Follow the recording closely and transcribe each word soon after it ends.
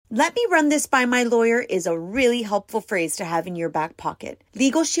Let me run this by my lawyer is a really helpful phrase to have in your back pocket.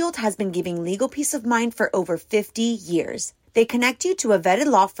 Legal Shield has been giving legal peace of mind for over 50 years. They connect you to a vetted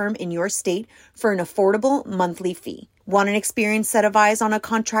law firm in your state for an affordable monthly fee. Want an experienced set of eyes on a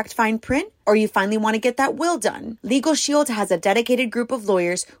contract fine print? Or you finally want to get that will done? Legal Shield has a dedicated group of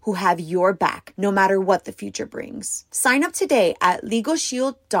lawyers who have your back, no matter what the future brings. Sign up today at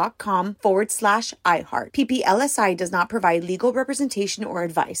LegalShield.com/iHeart. PPLSI does not provide legal representation or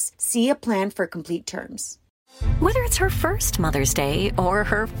advice. See a plan for complete terms. Whether it's her first Mother's Day or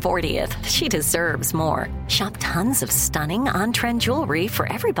her 40th, she deserves more. Shop tons of stunning on-trend jewelry for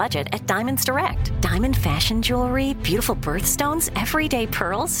every budget at Diamonds Direct. Diamond fashion jewelry, beautiful birthstones, everyday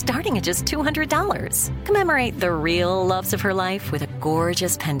pearls starting at just $200. Commemorate the real loves of her life with a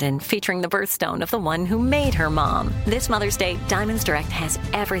gorgeous pendant featuring the birthstone of the one who made her mom. This Mother's Day, Diamonds Direct has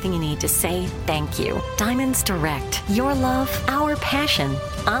everything you need to say thank you. Diamonds Direct. Your love, our passion.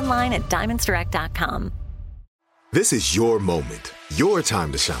 Online at diamondsdirect.com. This is your moment, your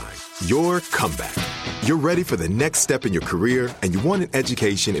time to shine, your comeback. You're ready for the next step in your career, and you want an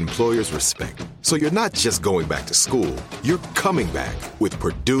education employers respect. So you're not just going back to school, you're coming back with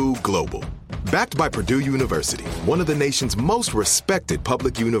Purdue Global. Backed by Purdue University, one of the nation's most respected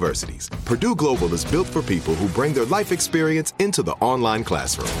public universities, Purdue Global is built for people who bring their life experience into the online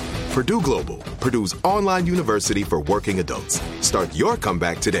classroom. Purdue Global, Purdue's online university for working adults. Start your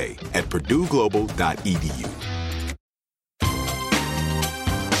comeback today at purdueglobal.edu.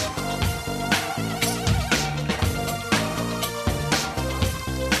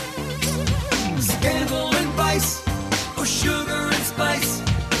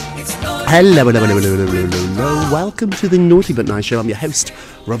 Hello. Welcome to the Naughty But Nice Show. I'm your host,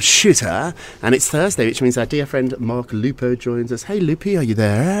 Rob Shooter, and it's Thursday, which means our dear friend Mark Lupo joins us. Hey, Loopy, are you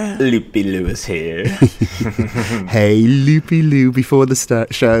there? Loopy Lou is here. Hey, Loopy Lou, before the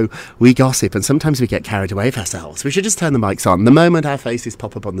show, we gossip, and sometimes we get carried away with ourselves. We should just turn the mics on. The moment our faces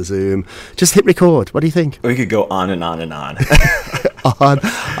pop up on the Zoom, just hit record. What do you think? We could go on and on and on. on.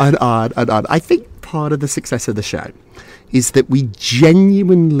 I think part of the success of the show is that we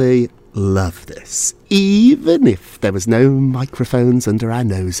genuinely love this. Even if there was no microphones under our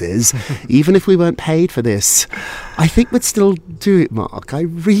noses, even if we weren't paid for this, I think we'd still do it, Mark. I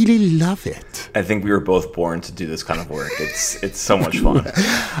really love it. I think we were both born to do this kind of work. It's so much fun.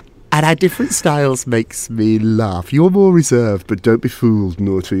 And our different styles makes me laugh. You're more reserved, but don't be fooled,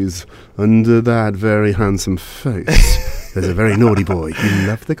 naughties. Under that very handsome face, there's a very naughty boy. You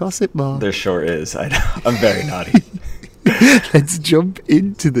love the gossip, Mark. There sure is. I'm very naughty. Let's jump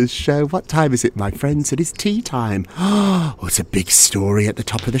into the show. What time is it, my friends? It is tea time. Oh, it's a big story at the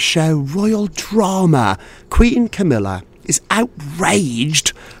top of the show. Royal drama. Queen Camilla is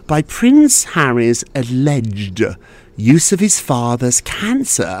outraged by Prince Harry's alleged use of his father's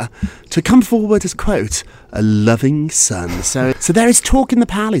cancer to come forward as, quote, a loving son. So there is talk in the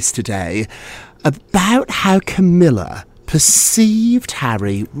palace today about how Camilla perceived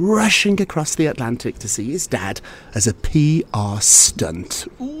Harry rushing across the Atlantic to see his dad as a PR stunt.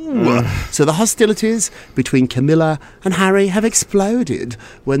 Ooh. So the hostilities between Camilla and Harry have exploded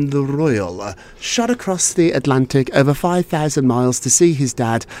when the royal shot across the Atlantic over 5,000 miles to see his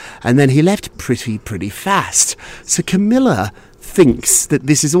dad, and then he left pretty fast. So Camilla thinks that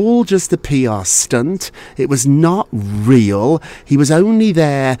this is all just a PR stunt. It was not real. He was only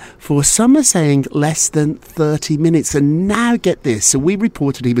there for, some are saying, less than 30 minutes. And now get this. So we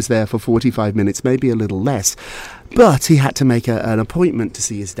reported he was there for 45 minutes, maybe a little less. But he had to make an appointment to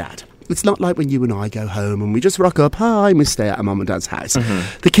see his dad. It's not like when you and I go home and we just rock up, hi, and we stay at our mum and dad's house.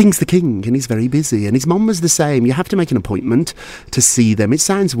 The king's the king, and he's very busy, and his mum was the same. You have to make an appointment to see them. It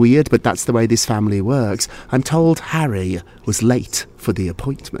sounds weird, but that's the way this family works. I'm told Harry was late for the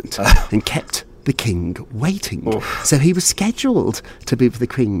appointment and kept the king waiting. So he was scheduled to be with the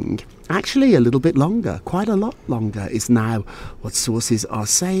king. Actually, a little bit longer, quite a lot longer, is now what sources are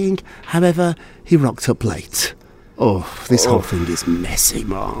saying. However, he rocked up late. This whole thing is messy,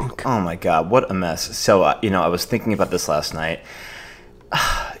 Mark. Oh my God, what a mess. So, I was thinking about this last night.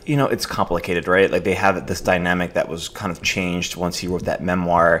 It's complicated, right? Like, they have this dynamic that was kind of changed once he wrote that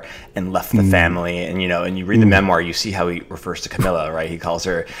memoir and left the family. And, and you read the memoir, you see how he refers to Camilla, right? He calls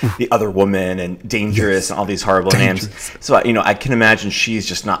her the other woman and dangerous and all these horrible names. So, I can imagine she's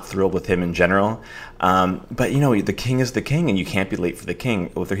just not thrilled with him in general. But, the king is the king, and you can't be late for the king,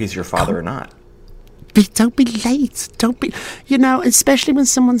 whether he's your father or not. Don't be late. Don't be, especially when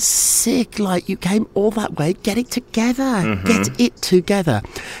someone's sick, like you came all that way, get it together. Get it together.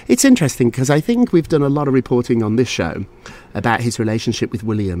 It's interesting because I think we've done a lot of reporting on this show about his relationship with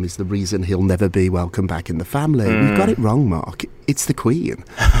William is the reason he'll never be welcome back in the family. We've got it wrong, Mark. It's the Queen.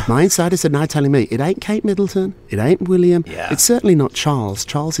 My insiders are now telling me it ain't Kate Middleton, it ain't William, it's certainly not Charles.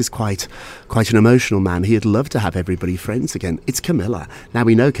 Charles is quite an emotional man. He'd love to have everybody friends again. It's Camilla. Now,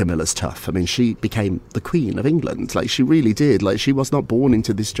 we know Camilla's tough. I mean, she became the Queen of England. Like, she really did. Like, she was not born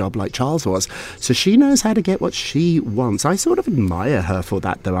into this job like Charles was. So she knows how to get what she wants. I sort of admire her for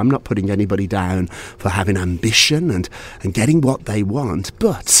that, though. I'm not putting anybody down for having ambition and getting what they want.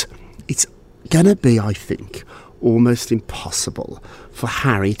 But it's going to be, I think, almost impossible for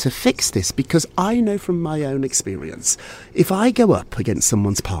Harry to fix this, because I know from my own experience, if I go up against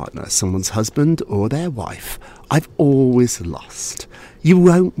someone's partner, someone's husband or their wife, I've always lost. You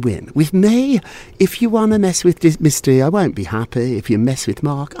won't win. With me, if you want to mess with Miss D, I won't be happy. If you mess with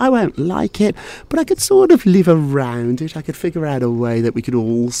Mark, I won't like it. But I could sort of live around it. I could figure out a way that we could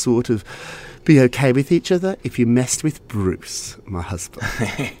all sort of be okay with each other. If you messed with Bruce, my husband,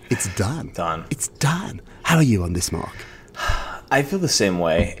 it's done. It's done. How are you on this, Mark? I feel the same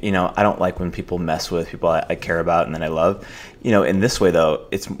way. You know, I don't like when people mess with people I care about and that I love. You know, in this way, though,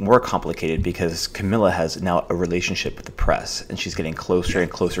 it's more complicated because Camilla has now a relationship with the press, and she's getting closer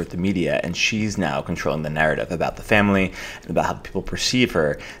and closer with the media, and she's now controlling the narrative about the family and about how people perceive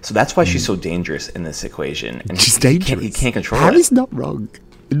her. So that's why she's so dangerous in this equation. And she's dangerous. He can't control it. Harry's not wrong.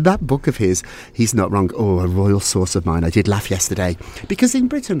 In that book of his, he's not wrong. Oh, a royal source of mine. I did laugh yesterday. Because in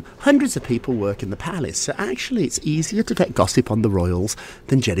Britain, hundreds of people work in the palace. So actually, it's easier to get gossip on the royals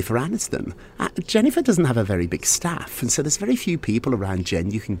than Jennifer Aniston. Jennifer doesn't have a very big staff. And so there's very few people around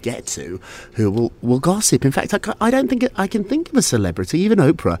Jen you can get to who will gossip. In fact, I don't think I can think of a celebrity, even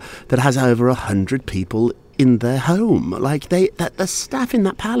Oprah, that has over 100 people in their home. Like, the staff in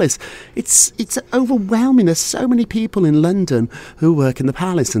that palace, it's overwhelming. There's so many people in London who work in the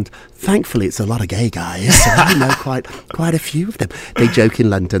palace, and thankfully it's a lot of gay guys. So I know quite a few of them. They joke in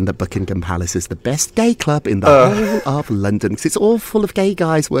London that Buckingham Palace is the best gay club in the whole of London, because it's all full of gay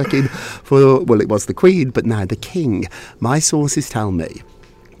guys working for, well, it was the Queen, but now the King. My sources tell me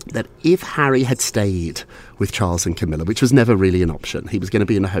that if Harry had stayed with Charles and Camilla, which was never really an option, he was going to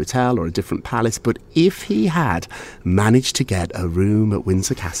be in a hotel or a different palace, but if he had managed to get a room at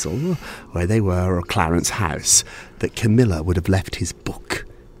Windsor Castle, where they were, or Clarence House, that Camilla would have left his book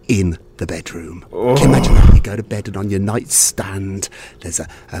in the bedroom. Can you imagine that? You go to bed and on your nightstand there's a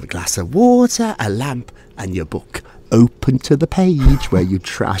glass of water, a lamp, and your book open to the page where you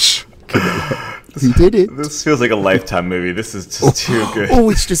trash Camilla. He did it. This feels like a Lifetime movie. This is just too good. Oh,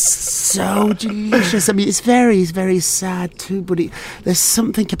 it's just so delicious. I mean, it's very, very sad too, but there's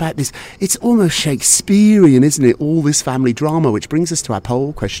something about this. It's almost Shakespearean, isn't it? All this family drama, which brings us to our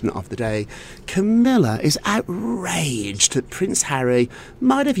poll question of the day. Camilla is outraged that Prince Harry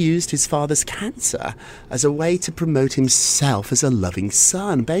might have used his father's cancer as a way to promote himself as a loving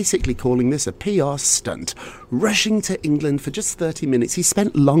son, basically calling this a PR stunt. Rushing to England for just 30 minutes. He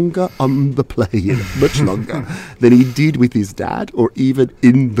spent longer on the plane, much longer, than he did with his dad or even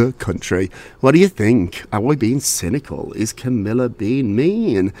in the country. What do you think? Are we being cynical? Is Camilla being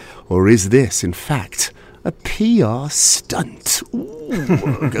mean? Or is this, in fact, a PR stunt?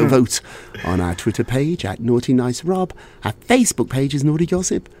 Ooh, go vote on our Twitter page at Naughty Nice Rob. Our Facebook page is Naughty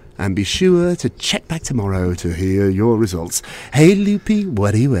Gossip. And be sure to check back tomorrow to hear your results. Hey, Loopy,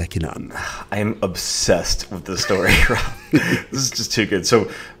 what are you working on? I am obsessed with this story, Rob. This is just too good. So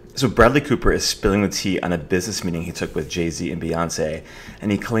Bradley Cooper is spilling the tea on a business meeting he took with Jay-Z and Beyoncé.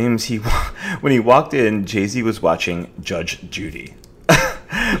 And he claims when he walked in, Jay-Z was watching Judge Judy.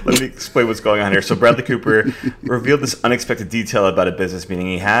 Let me explain what's going on here. So Bradley Cooper revealed this unexpected detail about a business meeting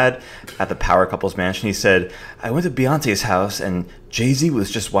he had at the power couple's mansion. He said, I went to Beyonce's house and Jay-Z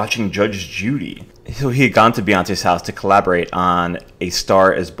was just watching Judge Judy. So he had gone to Beyonce's house to collaborate on A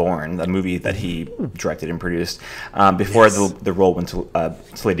Star Is Born, a movie that he directed and produced, before the role went to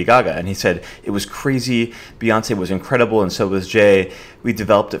Lady Gaga. And he said, it was crazy. Beyonce was incredible and so was Jay. We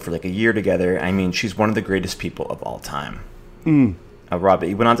developed it for like a year together. I mean, she's one of the greatest people of all time. Rob,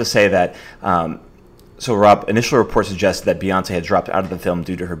 he went on to say that, Rob, initial reports suggested that Beyonce had dropped out of the film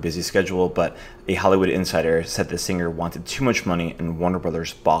due to her busy schedule, but a Hollywood insider said the singer wanted too much money and Warner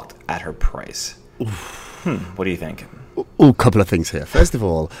Brothers balked at her price. What do you think? A couple of things here. First of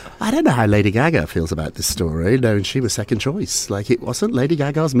all, I don't know how Lady Gaga feels about this story, knowing she was second choice. Like, it wasn't Lady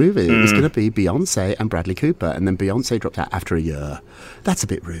Gaga's movie. It was going to be Beyonce and Bradley Cooper, and then Beyonce dropped out after a year. That's a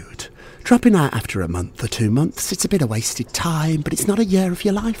bit rude. Dropping out after a month or 2 months, it's a bit of wasted time, but it's not a year of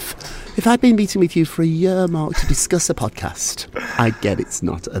your life. If I'd been meeting with you for a year, Mark, to discuss a podcast, I get it's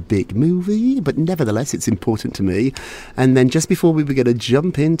not a big movie, but nevertheless, it's important to me. And then just before we were going to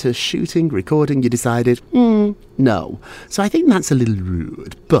jump into shooting, recording, you decided, no. So I think that's a little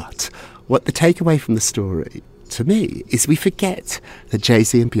rude. But what the takeaway from the story, to me, is we forget that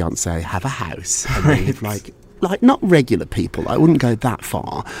Jay-Z and Beyoncé have a house and they live like not regular people. I wouldn't go that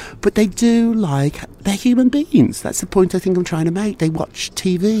far, but they do they're human beings. That's the point I think I'm trying to make. They watch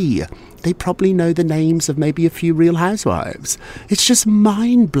TV. They probably know the names of maybe a few Real Housewives. It's just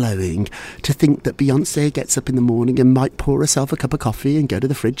mind-blowing to think that Beyoncé gets up in the morning and might pour herself a cup of coffee and go to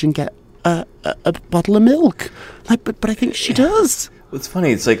the fridge and get a bottle of milk. But I think she does. It's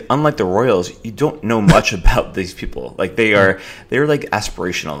funny. It's like, unlike the royals, you don't know much about these people. Like they're like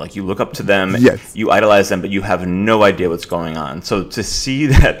aspirational. Like you look up to them, yes. You idolize them, but you have no idea what's going on. So to see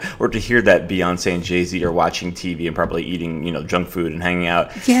that, or to hear that Beyonce and Jay-Z are watching TV and probably eating, junk food and hanging out,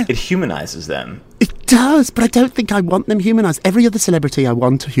 it humanizes them. It does, but I don't think I want them humanised. Every other celebrity I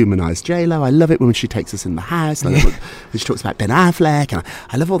want to humanise. J-Lo, I love it when she takes us in the house. I love it when she talks about Ben Affleck. And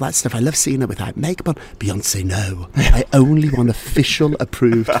I love all that stuff. I love seeing her without makeup on. Beyonce, no. I only want official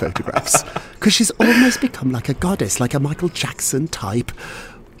approved photographs. Because she's almost become like a goddess, like a Michael Jackson type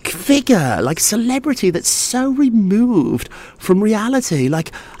figure, like celebrity that's so removed from reality.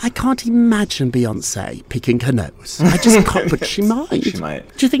 Like, I can't imagine Beyonce picking her nose. I just can't, but she might. She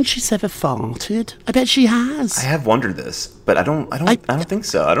might. Do you think she's ever farted? I bet she has. I have wondered this, but I don't think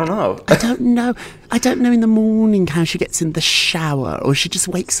so. I don't know. I don't know. I don't know in the morning how she gets in the shower, or she just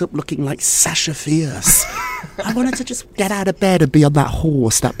wakes up looking like Sasha Fierce. I wanted to just get out of bed and be on that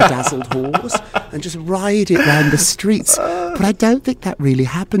horse, that bedazzled horse, and just ride it round the streets. But I don't think that really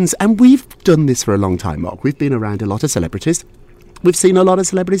happens. And we've done this for a long time, Mark. We've been around a lot of celebrities. We've seen a lot of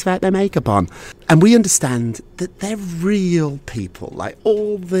celebrities without their makeup on. And we understand that they're real people. Like,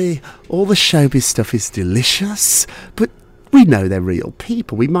 all the showbiz stuff is delicious, but we know they're real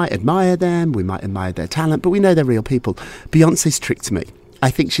people. We might admire them, we might admire their talent, but we know they're real people. Beyonce's tricked me. I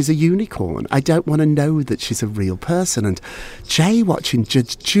think she's a unicorn. I don't want to know that she's a real person. And Jay watching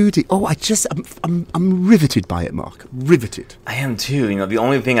Judge Judy, I'm riveted by it, Mark. Riveted. I am too. The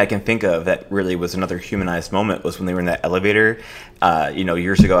only thing I can think of that really was another humanized moment was when they were in that elevator,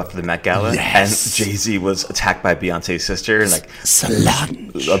 years ago after the Met Gala, yes. And Jay-Z was attacked by Beyonce's sister, and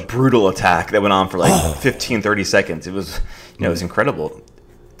Solange. A brutal attack that went on for 15, 30 seconds. It was, it was incredible.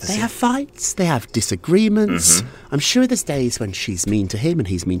 They have fights, they have disagreements. Mm-hmm. I'm sure there's days when she's mean to him and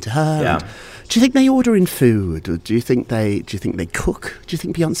he's mean to her. Yeah. Do you think they order in food? Or do you think they cook? Do you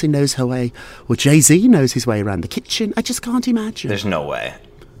think Beyonce knows her way? Or Jay-Z knows his way around the kitchen? I just can't imagine. There's no way.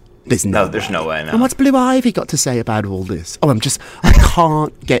 There's no way, no. And what's Blue Ivy got to say about all this? I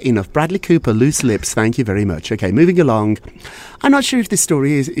can't get enough. Bradley Cooper, loose lips, thank you very much. Okay, moving along. I'm not sure if this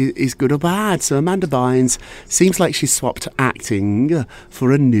story is good or bad. So Amanda Bynes seems like she's swapped acting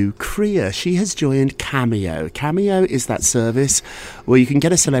for a new career. She has joined Cameo. Cameo is that service where you can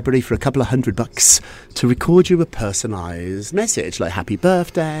get a celebrity for a couple of $100 to record you a personalised message, like happy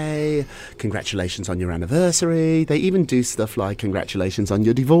birthday, congratulations on your anniversary. They even do stuff like congratulations on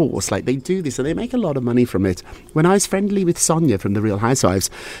your divorce. Like, they do this and they make a lot of money from it. When I was friendly with Sonia from The Real Housewives,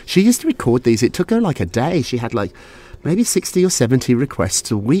 she used to record these. It took her like a day. She had maybe 60 or 70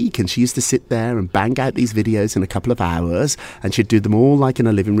 requests a week, and she used to sit there and bang out these videos in a couple of hours, and she'd do them all in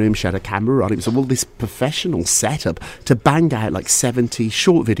a living room. She had a camera on. It was all this professional setup to bang out 70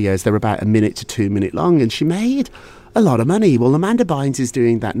 short videos. They're about 1 minute to 2 minute long, and she made a lot of money. Well, Amanda Bynes is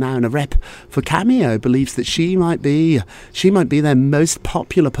doing that now, and a rep for Cameo believes that she might be their most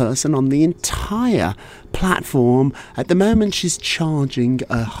popular person on the entire platform. At the moment, she's charging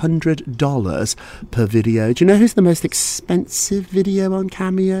 $100 per video. Do you know who's the most expensive video on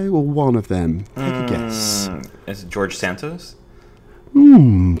Cameo, or one of them? Take a guess. Is it George Santos?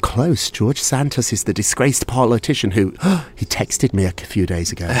 Close. George Santos is the disgraced politician who he texted me a few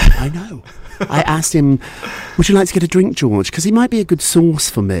days ago. I know. I asked him, would you like to get a drink, George? Because he might be a good source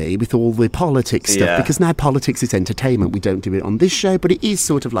for me with all the politics stuff. Because now politics is entertainment. We don't do it on this show, but it is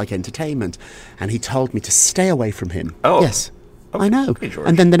sort of like entertainment. And he told me to stay away from him. Oh. Yes. I know. Okay, George.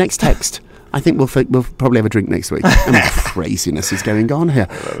 And then the next text, I think we'll probably have a drink next week. I mean, craziness is going on here.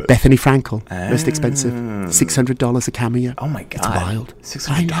 Bethany Frankel, most expensive, $600 a Cameo. Oh my God, it's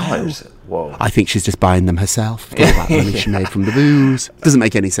wild. $600. Whoa! I think she's just buying them herself. All that money she made from the booze doesn't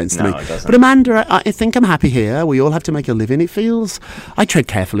make any sense to me. It doesn't. But Amanda, I think I'm happy here. We all have to make a living. It feels I tread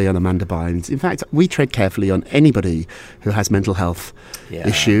carefully on Amanda Bynes. In fact, we tread carefully on anybody who has mental health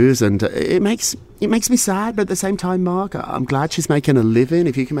issues, and it makes it makes me sad, but at the same time, Mark, I'm glad she's making a living.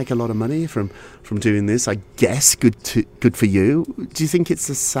 If you can make a lot of money from doing this, I guess good for you. Do you think it's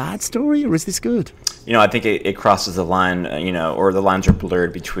a sad story, or is this good? I think it crosses the line, or the lines are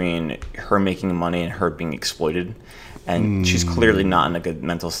blurred between her making money and her being exploited. And she's clearly not in a good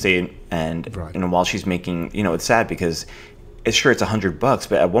mental state. And Right. While she's making, it's sad because it's $100,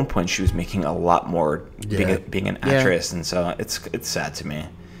 but at one point she was making a lot more being an actress, and so it's sad to me.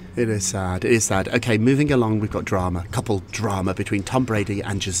 It is sad. It is sad. Okay, moving along, we've got couple drama between Tom Brady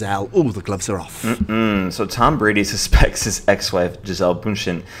and Gisele. Oh, the gloves are off. So Tom Brady suspects his ex-wife Gisele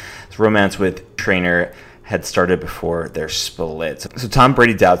Bündchen's romance with trainer had started before their split. So Tom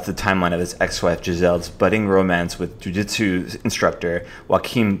Brady doubts the timeline of his ex-wife Gisele's budding romance with jiu-jitsu instructor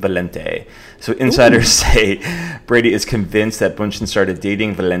Joaquim Valente. So insiders say Brady is convinced that Bündchen started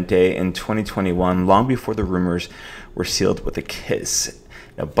dating Valente in 2021, long before the rumors were sealed with a kiss.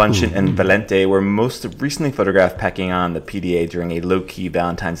 Now, Bündchen and Valente were most recently photographed packing on the PDA during a low-key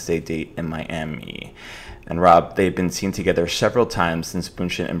Valentine's Day date in Miami. And Rob, they've been seen together several times since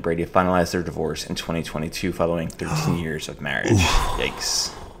Bündchen and Brady finalized their divorce in 2022 following 13 years of marriage.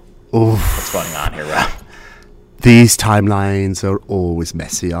 Yikes. What's going on here, Rob? These timelines are always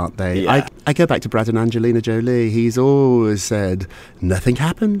messy, aren't they? Yeah. I go back to Brad and Angelina Jolie. He's always said, nothing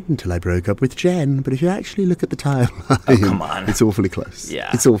happened until I broke up with Jen. But if you actually look at the timeline, Oh, come on. It's awfully close. Yeah.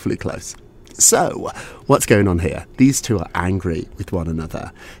 It's awfully close. So, what's going on here? These two are angry with one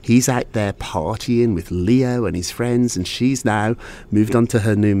another. He's out there partying with Leo and his friends, and she's now moved on to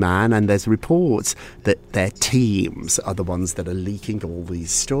her new man, and there's reports that their teams are the ones that are leaking all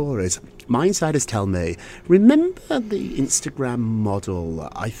these stories. My insiders tell me, remember the Instagram model?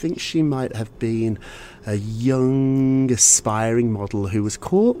 I think she might have been a young, aspiring model who was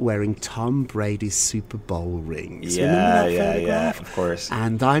caught wearing Tom Brady's Super Bowl rings. Remember that photograph? Of course.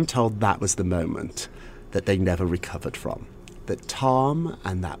 And I'm told that was the moment that they never recovered from. That Tom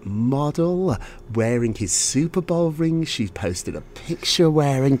and that model wearing his Super Bowl rings, she posted a picture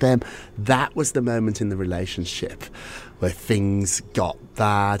wearing them. That was the moment in the relationship where things got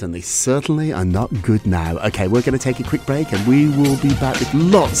bad, and they certainly are not good now. Okay, we're going to take a quick break, and we will be back with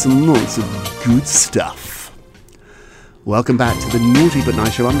lots and lots of good stuff. Welcome back to the Naughty But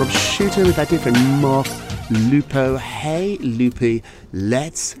Nice Show. I'm Rob Shooter with our dear friend Mark Lupo. Hey, Loopy,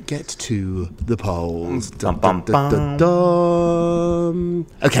 let's get to the polls. Bum, bum, bum. Dum.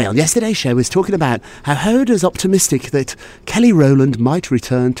 Okay, on yesterday's show, we was talking about how Hoda's optimistic that Kelly Rowland might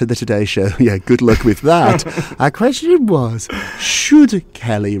return to the Today Show. Yeah, good luck with that. Our question was, should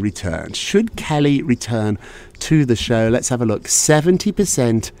Kelly return? Should Kelly return to the show? Let's have a look.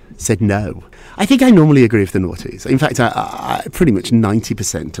 70% said no. I think I normally agree with the naughties. In fact, I pretty much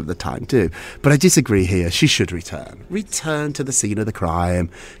 90% of the time do. But I disagree here. She should return. Return to the scene of the crime,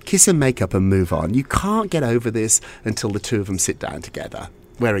 kiss and make up and move on. You can't get over this until the two of them sit down together.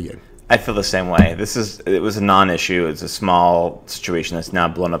 Where are you? I feel the same way. It was a non-issue. It's a small situation that's now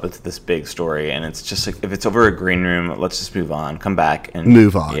blown up into this big story, and it's just like, if it's over a green room, let's just move on, come back and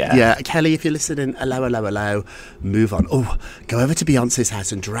move on. Yeah, Kelly, if you're listening, hello, move on. Oh, go over to Beyonce's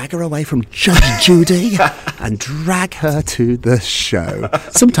house and drag her away from Judge Judy and drag her to the show.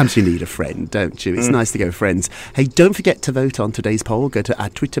 Sometimes you need a friend, don't you? It's nice to go with friends. Hey, don't forget to vote on today's poll. Go to our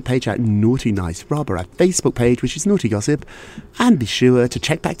Twitter page at Naughty Nice Rob, or our Facebook page, which is Naughty Gossip, and be sure to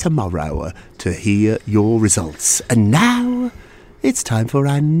check back tomorrow to hear your results. And now it's time for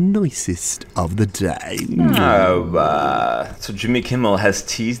our nicest of the day. So Jimmy Kimmel has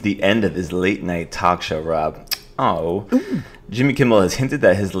teased the end of his late night talk show, Rob. Jimmy Kimmel has hinted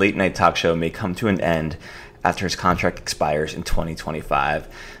that his late night talk show may come to an end after his contract expires in 2025.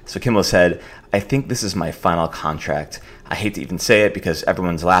 So Kimmel said, "I think this is my final contract. I hate to even say it because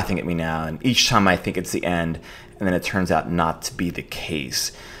everyone's laughing at me now, and each time I think it's the end, and then it turns out not to be the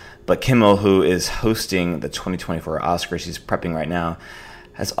case." But Kimmel, who is hosting the 2024 Oscars, he's prepping right now,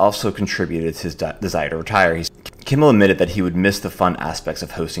 has also contributed to his desire to retire. Kimmel admitted that he would miss the fun aspects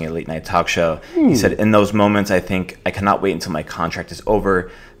of hosting a late-night talk show. He said, "In those moments, I think I cannot wait until my contract is over,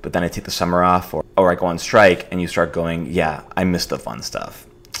 but then I take the summer off, or I go on strike, and you start going, yeah, I miss the fun stuff."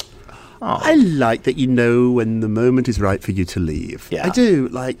 I like that you know when the moment is right for you to leave. Yeah. I do.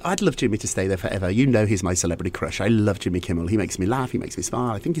 I'd love Jimmy to stay there forever. You know he's my celebrity crush. I love Jimmy Kimmel. He makes me laugh. He makes me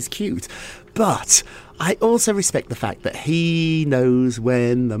smile. I think he's cute. But I also respect the fact that he knows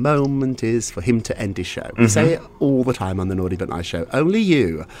when the moment is for him to end his show. We say it all the time on the Naughty But Nice show. Only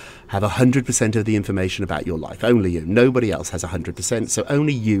you have 100% of the information about your life. Only you. Nobody else has 100%. So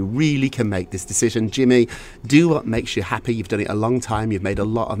only you really can make this decision. Jimmy, do what makes you happy. You've done it a long time. You've made a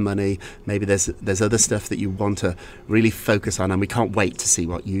lot of money. Maybe there's other stuff that you want to really focus on, and we can't wait to see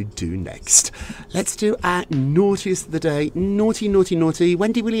what you do next. Let's do our naughtiest of the day. Naughty, naughty, naughty.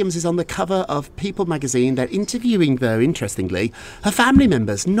 Wendy Williams is on the cover of People magazine. They're interviewing, though, interestingly, her family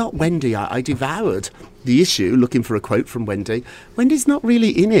members, not Wendy. I devoured the issue looking for a quote from Wendy. Wendy's not really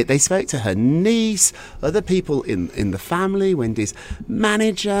in it. They spoke to her niece, other people in the family, Wendy's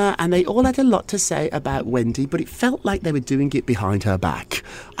manager, and they all had a lot to say about Wendy, but it felt like they were doing it behind her back.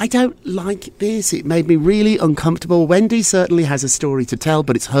 I don't like this. It made me really uncomfortable. Wendy certainly has a story to tell,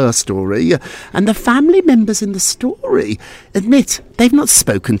 but it's her story. And the family members in the story admit they've not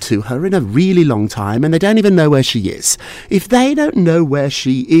spoken to her in a really long time, and they don't even know where she is. If they don't know where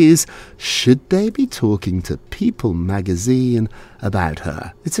she is, should they be talking to People magazine about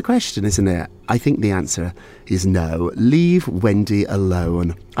her? It's a question, isn't it? I think the answer is no. Leave Wendy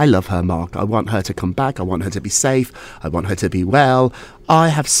alone. I love her, Mark. I want her to come back. I want her to be safe. I want her to be well. I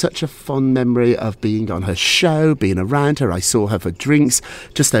have such a fond memory of being on her show, being around her. I saw her for drinks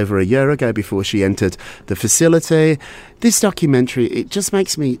just over a year ago before she entered the facility. This documentary, it just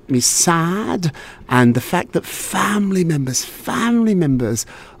makes me sad. And the fact that family members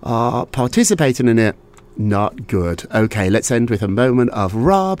are participating in it, not good. Okay, let's end with a moment of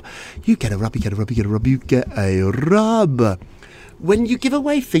Rob. You get a rub, you get a rub, you get a rub, you get a rub. When you give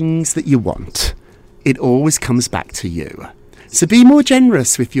away things that you want, it always comes back to you. So be more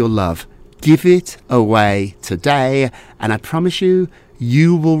generous with your love. Give it away today, and I promise you,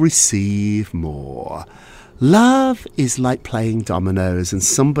 you will receive more. Love is like playing dominoes, and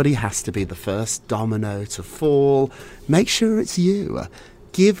somebody has to be the first domino to fall. Make sure it's you.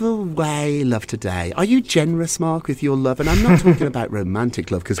 Give away love today. Are you generous, Mark, with your love? And I'm not talking about romantic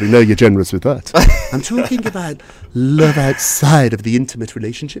love, because we know you're generous with that. I'm talking about love outside of the intimate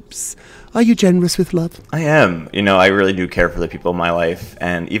relationships. Are you generous with love? I am. I really do care for the people in my life,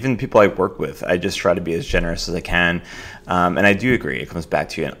 and even people I work with. I just try to be as generous as I can. And I do agree. It comes back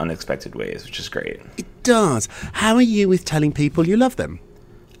to you in unexpected ways, which is great. It does. How are you with telling people you love them?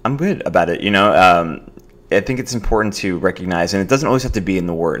 I'm good about it. I think it's important to recognize, and it doesn't always have to be in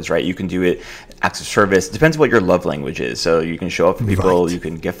the words, right? You can do it acts of service. It depends what your love language is. So you can show up for people, you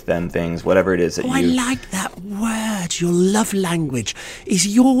can gift them things, whatever it is that you... I like that word, your love language. Is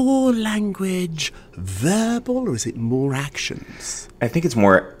your language verbal, or is it more actions? I think it's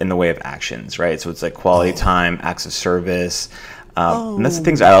more in the way of actions, right? So it's like quality time, acts of service. And that's the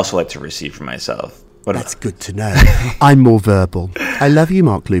things I also like to receive from myself. That's good to know. I'm more verbal. I love you,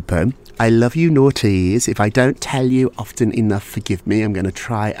 Mark Lupo. I love you, naughties. If I don't tell you often enough, forgive me. I'm going to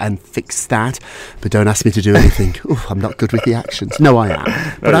try and fix that. But don't ask me to do anything. I'm not good with the actions. No, I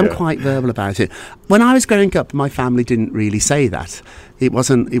am. But I'm quite verbal about it. When I was growing up, my family didn't really say that. It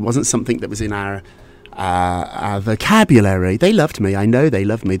wasn't something that was in our vocabulary. They loved me. I know they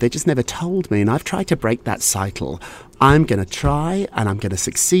loved me. They just never told me. And I've tried to break that cycle. I'm going to try, and I'm going to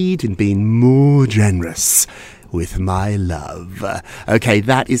succeed in being more generous with my love. Okay,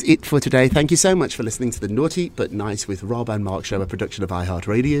 that is it for today. Thank you so much for listening to the Naughty But Nice with Rob and Mark show, a production of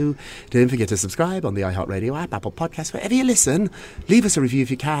iHeartRadio. Don't forget to subscribe on the iHeartRadio app, Apple Podcasts, wherever you listen. Leave us a review if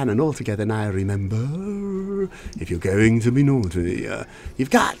you can. And all together now, remember, if you're going to be naughty, you've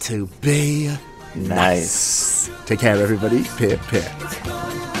got to be nice. Take care, everybody. Peer, peer.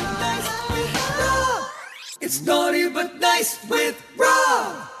 It's Naughty But Nice with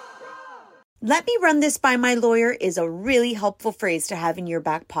Rob. Let me run this by my lawyer is a really helpful phrase to have in your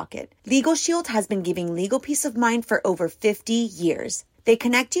back pocket. Legal Shield has been giving legal peace of mind for over 50 years. They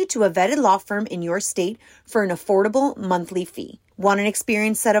connect you to a vetted law firm in your state for an affordable monthly fee. Want an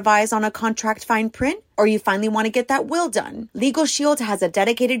experienced set of eyes on a contract fine print? Or you finally want to get that will done? Legal Shield has a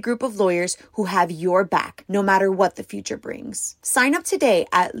dedicated group of lawyers who have your back, no matter what the future brings. Sign up today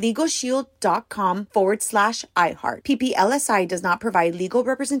at LegalShield.com/iHeart. PPLSI does not provide legal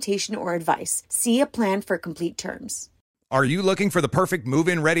representation or advice. See a plan for complete terms. Are you looking for the perfect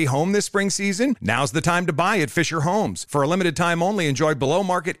move-in ready home this spring season? Now's the time to buy at Fisher Homes. For a limited time only, enjoy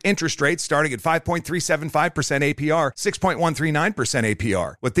below-market interest rates starting at 5.375% APR, 6.139%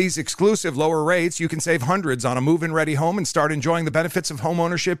 APR. With these exclusive lower rates, you can save hundreds on a move-in ready home and start enjoying the benefits of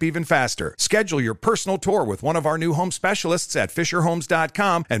homeownership even faster. Schedule your personal tour with one of our new home specialists at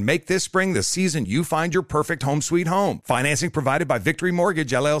FisherHomes.com and make this spring the season you find your perfect home sweet home. Financing provided by Victory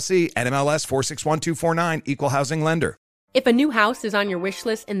Mortgage, LLC, NMLS 461249, Equal Housing Lender. If a new house is on your wish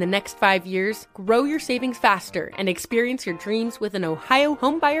list in the next 5 years, grow your savings faster and experience your dreams with an Ohio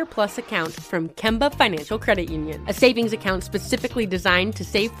Homebuyer Plus account from Kemba Financial Credit Union. A savings account specifically designed to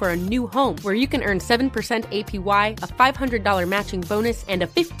save for a new home, where you can earn 7% APY, a $500 matching bonus, and a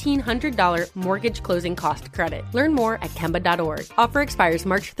 $1,500 mortgage closing cost credit. Learn more at Kemba.org. Offer expires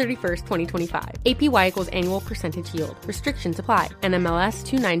March 31st, 2025. APY equals annual percentage yield. Restrictions apply. NMLS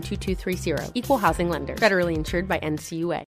 292230. Equal housing lender. Federally insured by NCUA.